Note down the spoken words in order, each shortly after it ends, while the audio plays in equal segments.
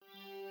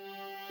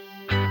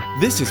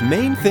This is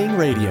Main Thing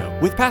Radio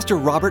with Pastor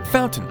Robert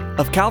Fountain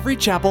of Calvary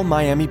Chapel,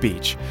 Miami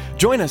Beach.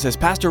 Join us as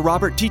Pastor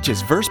Robert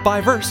teaches verse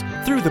by verse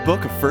through the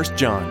book of 1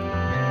 John.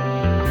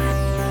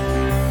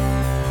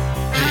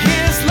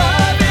 His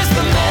love is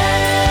the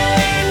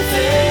main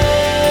thing.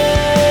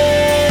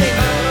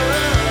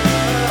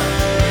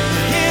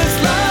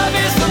 His love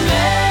is the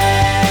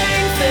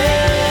main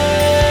thing.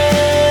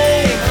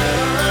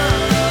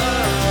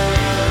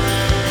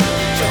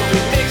 So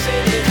we're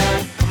mixing it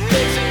up,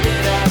 mixing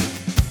it up.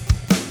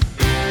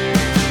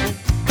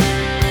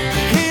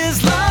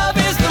 His love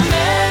is the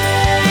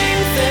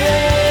main thing.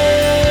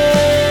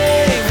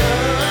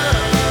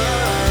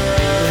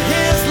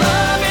 His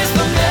love is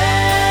the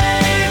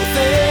main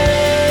thing.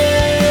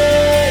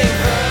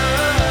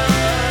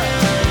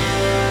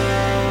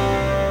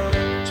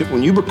 So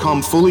when you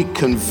become fully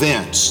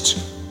convinced,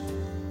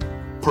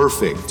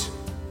 perfect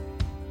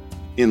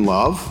in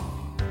love,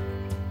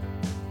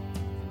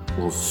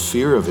 well,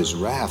 fear of his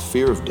wrath,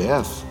 fear of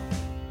death,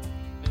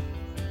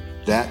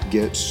 that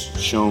gets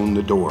shown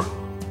the door.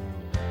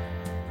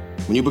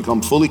 When you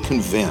become fully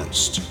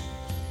convinced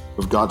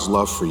of God's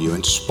love for you,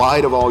 in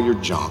spite of all your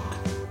junk,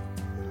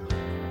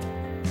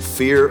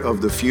 fear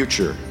of the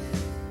future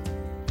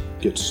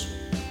gets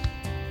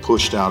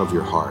pushed out of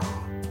your heart.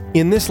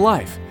 In this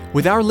life,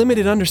 with our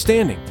limited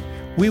understanding,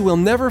 we will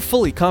never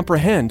fully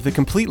comprehend the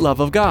complete love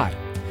of God.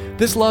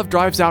 This love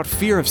drives out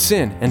fear of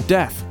sin and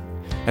death.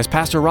 As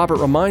Pastor Robert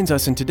reminds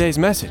us in today's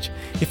message,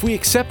 if we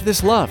accept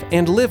this love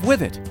and live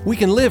with it, we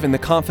can live in the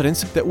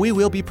confidence that we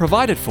will be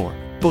provided for,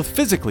 both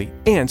physically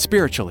and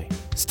spiritually.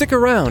 Stick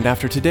around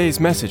after today's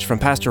message from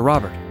Pastor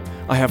Robert.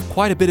 I have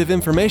quite a bit of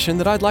information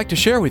that I'd like to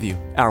share with you: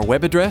 our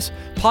web address,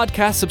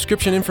 podcast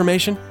subscription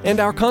information, and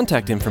our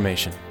contact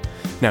information.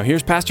 Now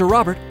here's Pastor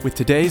Robert with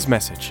today's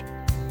message.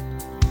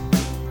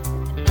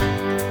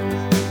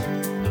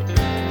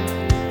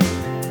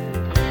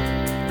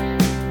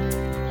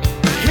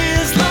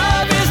 His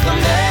love is the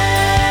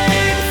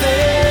main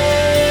thing.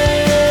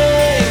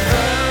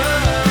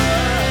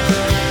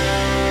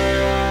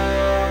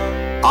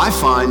 I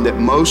find that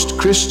most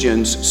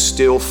Christians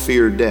still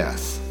fear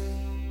death.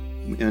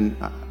 And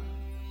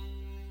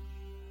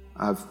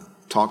I've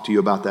talked to you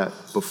about that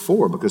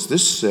before, because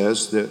this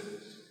says that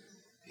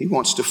he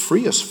wants to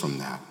free us from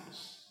that.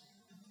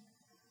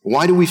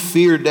 Why do we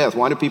fear death?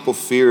 Why do people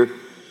fear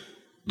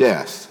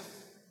death?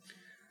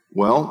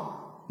 Well,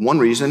 one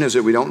reason is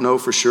that we don't know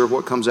for sure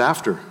what comes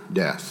after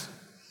death.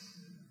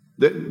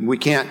 That we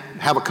can't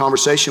have a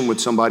conversation with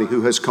somebody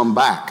who has come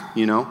back,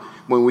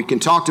 when we can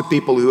talk to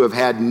people who have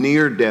had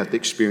near-death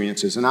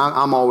experiences. And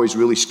I'm always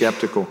really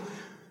skeptical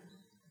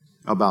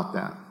about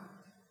that.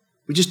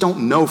 We just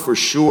don't know for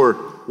sure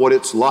what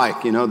it's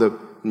like,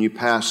 when you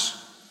pass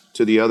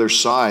to the other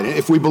side. And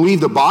if we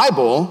believe the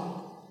Bible,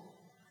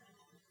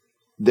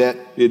 that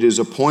it is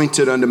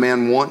appointed unto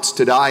man once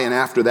to die, and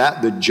after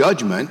that, the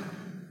judgment,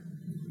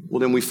 well,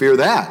 then we fear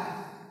that.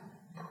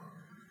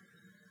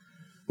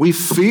 We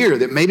fear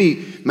that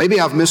maybe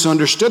I've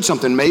misunderstood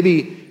something.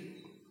 Maybe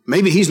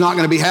he's not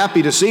going to be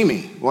happy to see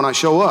me when I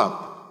show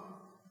up.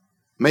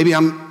 Maybe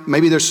I'm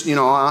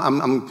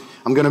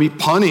going to be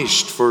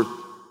punished for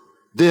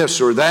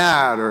this or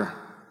that, or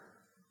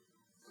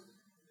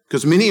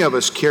because many of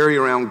us carry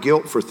around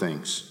guilt for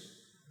things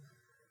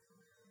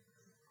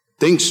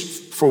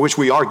for which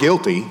we are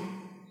guilty,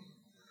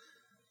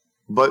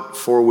 but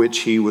for which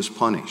he was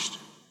punished,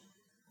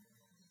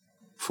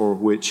 for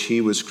which he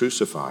was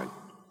crucified.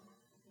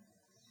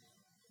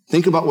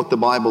 Think about what the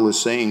Bible is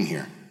saying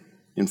here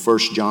in 1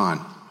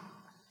 John.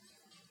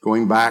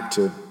 Going back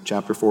to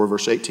chapter 4,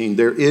 verse 18,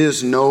 there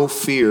is no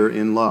fear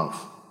in love,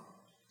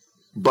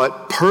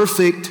 but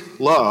perfect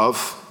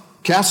love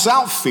casts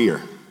out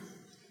fear.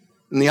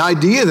 And the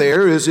idea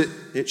there is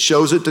it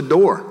shows it the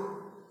door,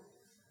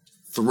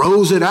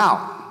 throws it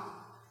out.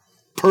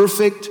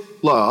 Perfect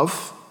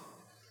love,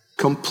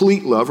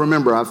 complete love.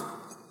 Remember, I've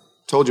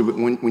told you, but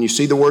when you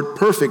see the word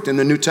perfect in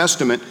the New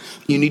Testament,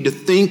 you need to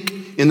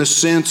think in the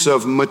sense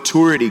of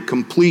maturity,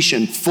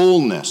 completion,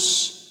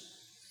 fullness.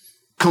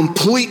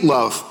 Complete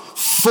love,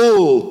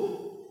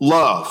 full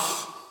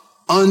love,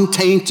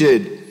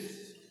 untainted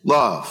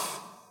love.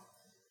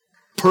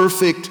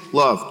 Perfect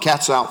love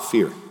casts out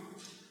fear,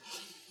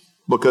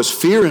 because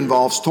fear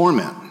involves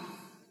torment.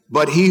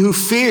 But he who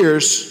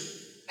fears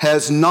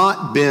has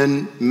not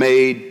been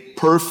made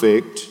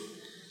perfect,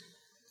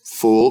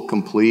 full,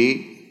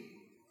 complete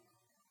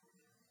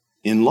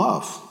in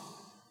love.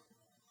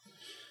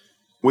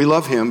 We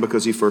love him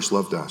because he first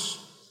loved us.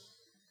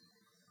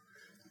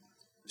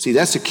 See,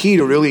 that's the key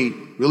to really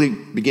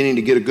beginning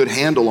to get a good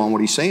handle on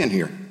what he's saying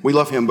here. We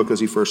love him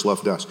because he first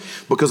loved us.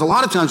 Because a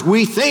lot of times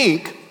we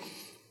think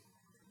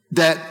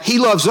that he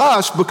loves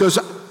us because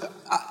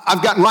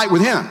I've gotten right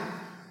with him.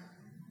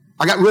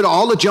 I got rid of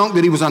all the junk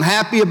that he was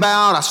unhappy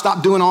about. I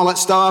stopped doing all that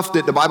stuff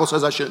that the Bible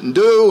says I shouldn't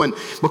do. And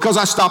because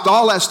I stopped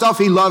all that stuff,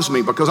 he loves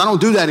me. Because I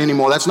don't do that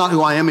anymore. That's not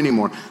who I am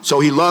anymore.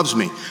 So he loves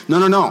me.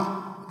 No.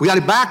 We got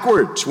it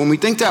backwards when we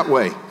think that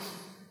way.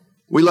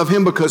 We love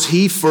him because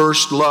he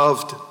first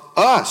loved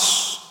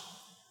us.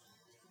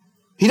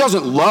 He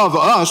doesn't love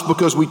us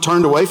because we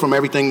turned away from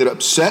everything that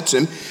upsets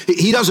him.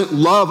 He doesn't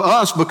love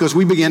us because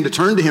we begin to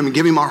turn to him and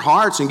give him our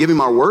hearts and give him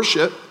our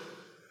worship.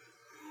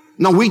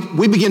 No,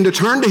 we begin to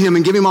turn to him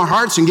and give him our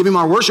hearts and give him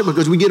our worship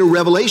because we get a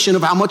revelation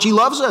of how much he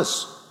loves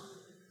us.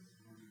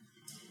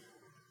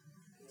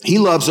 He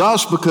loves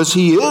us because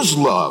he is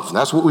love.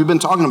 That's what we've been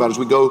talking about as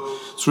we go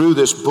through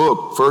this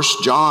book, 1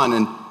 John.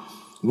 And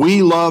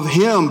we love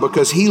him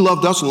because he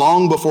loved us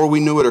long before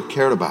we knew it or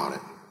cared about it.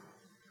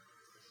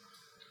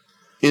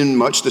 In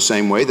much the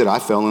same way that I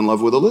fell in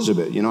love with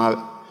Elizabeth. You know,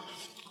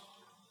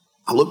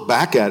 I look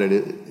back at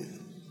it,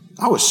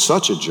 I was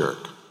such a jerk.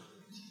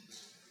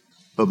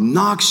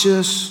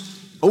 Obnoxious,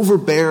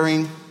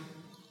 overbearing,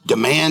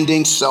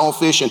 demanding,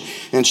 selfish,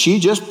 and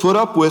she just put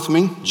up with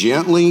me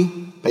gently,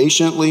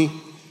 patiently,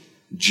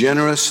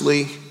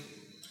 generously.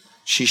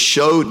 She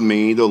showed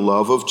me the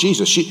love of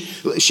Jesus.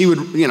 She would,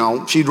 you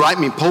know, she'd write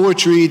me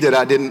poetry that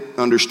I didn't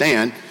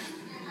understand.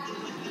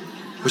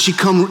 But she'd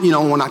come, you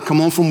know, when I'd come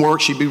home from work,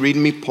 she'd be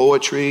reading me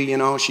poetry, you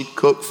know, she'd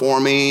cook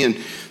for me and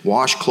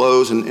wash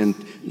clothes and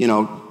you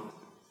know,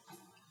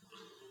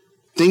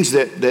 things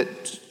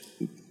that,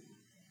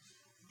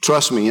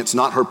 trust me, it's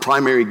not her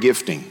primary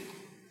gifting.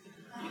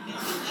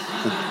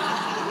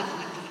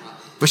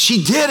 But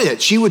she did it.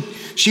 She would,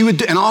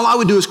 and all I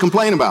would do is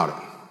complain about it.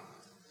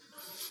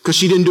 Because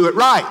she didn't do it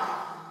right.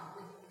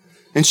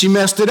 And she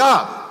messed it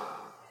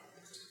up.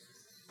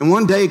 And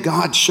one day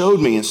God showed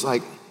me, it's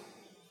like,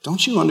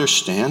 don't you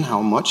understand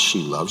how much she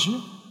loves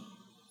you?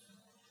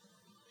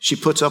 She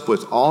puts up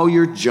with all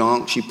your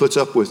junk. She puts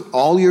up with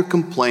all your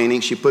complaining.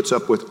 She puts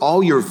up with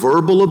all your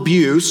verbal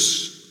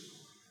abuse.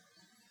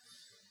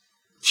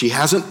 She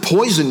hasn't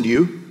poisoned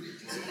you.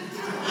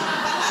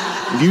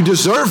 You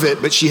deserve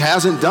it, but she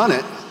hasn't done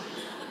it.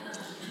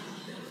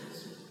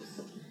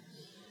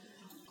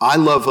 I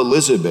love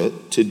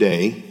Elizabeth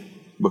today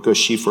because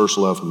she first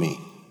loved me.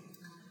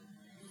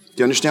 Do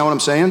you understand what I'm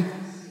saying?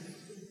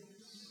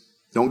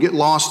 Don't get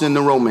lost in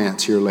the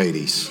romance here,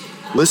 ladies.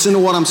 Listen to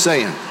what I'm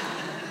saying.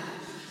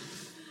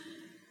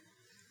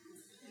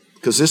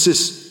 Because this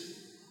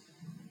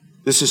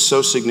is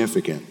so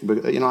significant.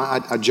 But, you know,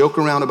 I joke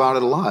around about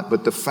it a lot,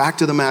 but the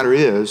fact of the matter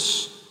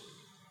is,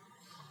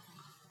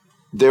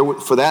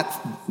 for that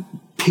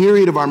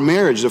period of our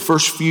marriage, the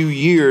first few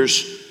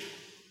years,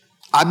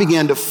 I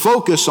began to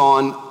focus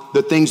on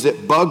the things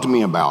that bugged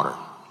me about her.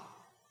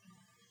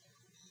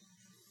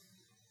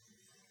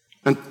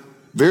 And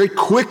very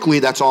quickly,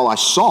 that's all I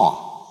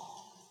saw.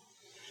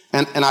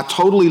 And I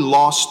totally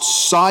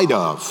lost sight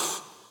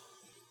of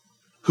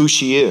who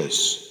she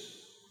is.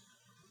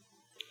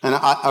 And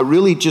I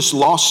really just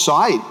lost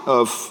sight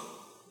of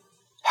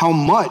how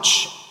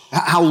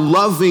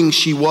loving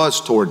she was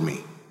toward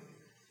me.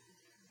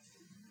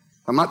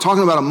 I'm not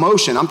talking about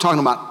emotion, I'm talking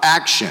about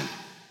action.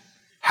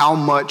 How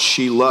much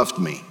she loved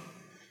me.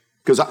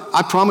 Because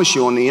I promise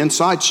you, on the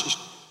inside,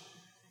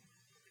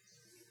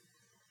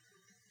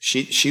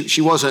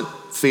 she wasn't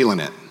feeling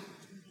it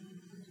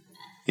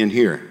in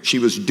here. She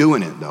was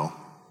doing it, though.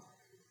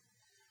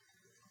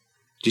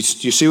 Do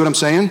you see what I'm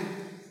saying?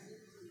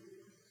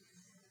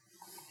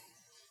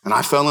 And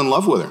I fell in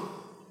love with her.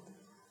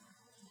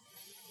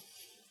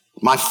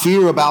 My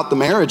fear about the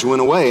marriage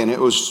went away, and it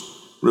was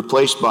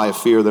replaced by a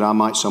fear that I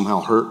might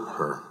somehow hurt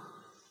her.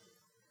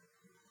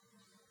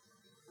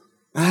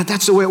 And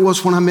that's the way it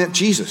was when I met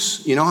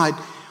Jesus. You know,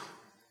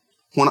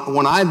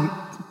 when I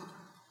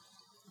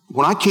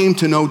came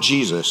to know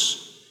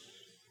Jesus,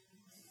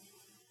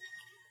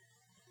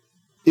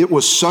 it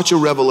was such a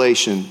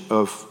revelation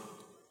of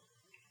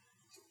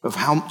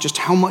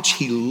how much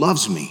he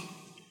loves me.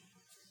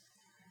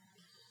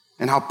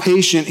 And how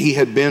patient he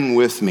had been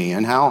with me,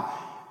 and how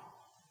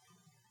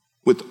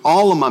with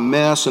all of my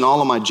mess and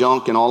all of my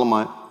junk and all of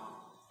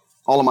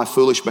my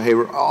foolish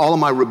behavior, all of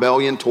my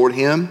rebellion toward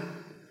him,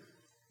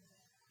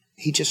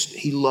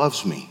 he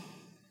loves me.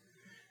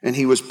 And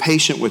he was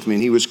patient with me,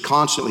 and he was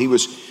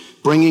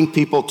bringing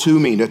people to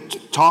me to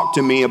talk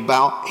to me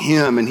about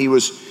him, and he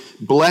was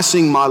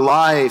blessing my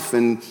life,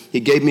 and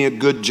he gave me a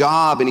good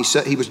job, and he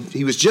said he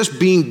was just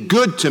being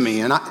good to me,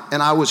 and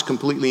I was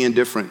completely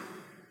indifferent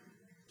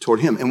toward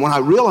him. And when I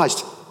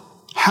realized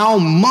how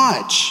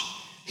much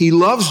he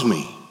loves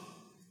me,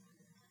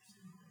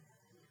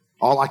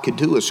 all I could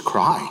do is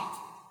cry.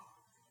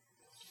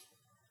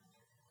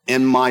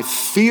 And my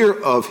fear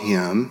of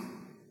him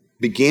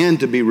began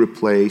to be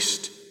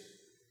replaced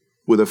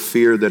with a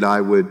fear that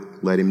I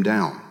would let him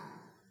down.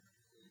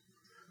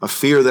 A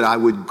fear that I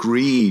would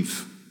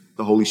grieve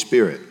the Holy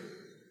Spirit.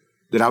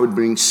 That I would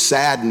bring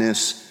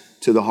sadness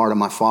to the heart of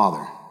my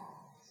Father.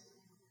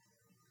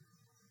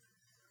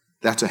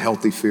 That's a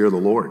healthy fear of the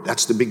Lord.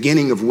 That's the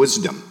beginning of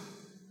wisdom.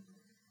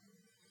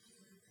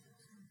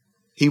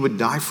 He would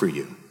die for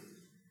you.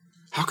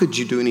 How could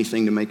you do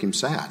anything to make him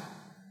sad?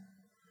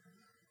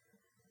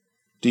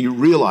 Do you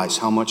realize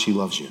how much he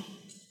loves you?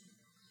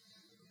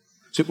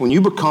 So when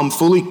you become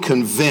fully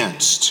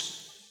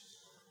convinced,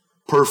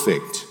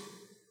 perfect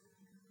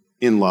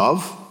in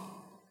love,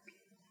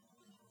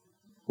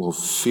 well,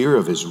 fear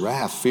of his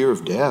wrath, fear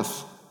of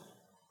death,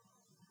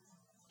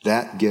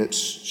 that gets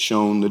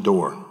shown the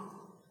door.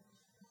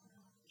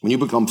 When you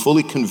become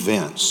fully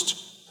convinced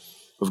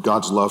of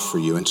God's love for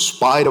you, in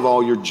spite of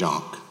all your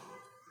junk,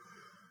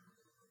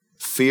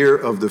 fear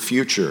of the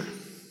future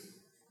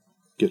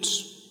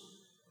gets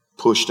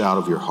pushed out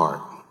of your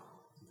heart.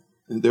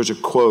 And there's a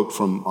quote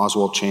from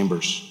Oswald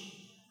Chambers.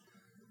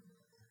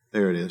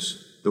 There it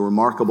is. The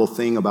remarkable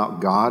thing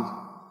about God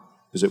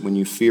is that when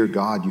you fear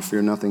God, you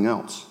fear nothing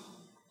else.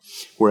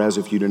 Whereas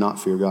if you do not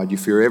fear God, you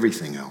fear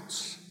everything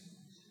else.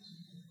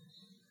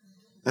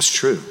 That's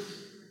true.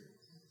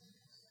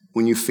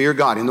 When you fear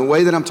God, in the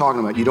way that I'm talking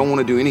about, you don't want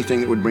to do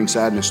anything that would bring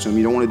sadness to Him.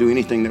 You don't want to do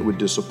anything that would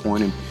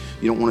disappoint Him.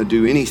 You don't want to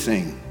do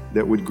anything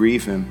that would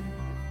grieve Him.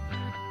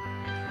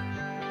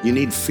 You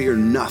need fear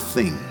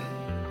nothing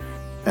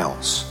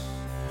else.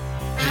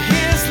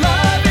 His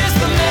love is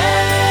the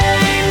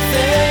main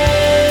thing.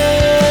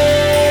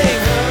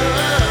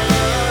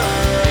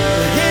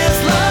 His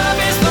love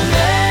is the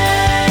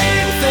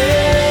main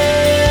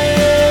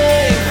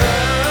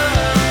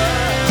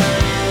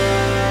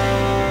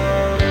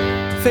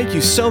thing. Thank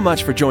you so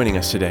much for joining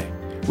us today.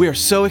 We are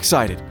so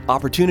excited.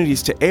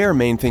 Opportunities to air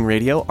Main Thing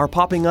Radio are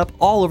popping up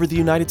all over the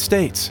United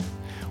States.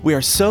 We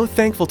are so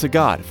thankful to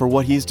God for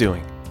what He's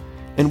doing.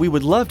 And we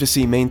would love to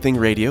see Main Thing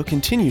Radio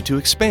continue to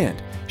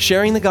expand,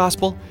 sharing the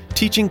gospel,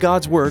 teaching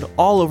God's Word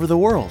all over the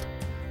world.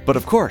 But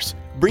of course,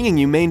 bringing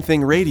you Main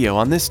Thing Radio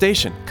on this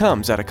station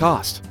comes at a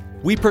cost.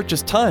 We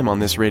purchased time on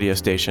this radio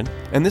station,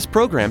 and this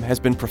program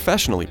has been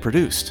professionally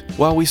produced.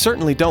 While we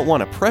certainly don't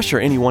want to pressure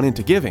anyone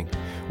into giving,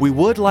 we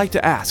would like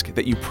to ask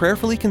that you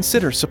prayerfully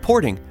consider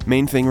supporting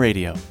Main Thing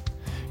Radio.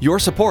 Your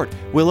support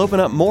will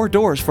open up more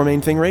doors for Main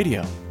Thing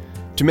Radio.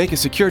 To make a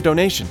secure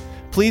donation,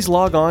 please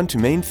log on to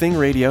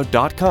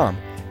mainthingradio.com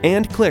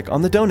and click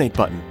on the donate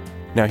button.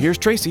 Now here's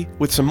Tracy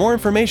with some more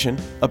information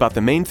about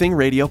the Main Thing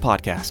Radio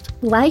podcast.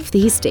 Life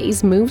these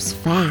days moves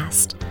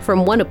fast.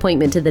 From one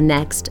appointment to the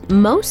next,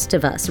 most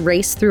of us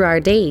race through our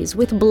days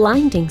with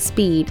blinding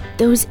speed.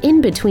 Those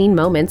in-between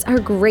moments are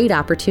great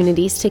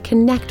opportunities to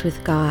connect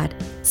with God.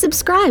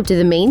 Subscribe to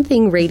the Main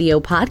Thing Radio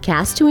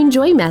podcast to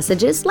enjoy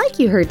messages like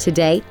you heard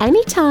today,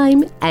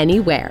 anytime,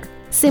 anywhere.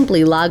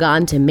 Simply log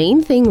on to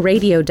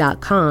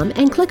mainthingradio.com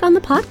and click on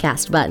the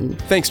podcast button.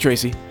 Thanks,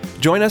 Tracy.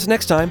 Join us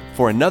next time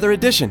for another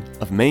edition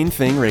of Main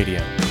Thing Radio.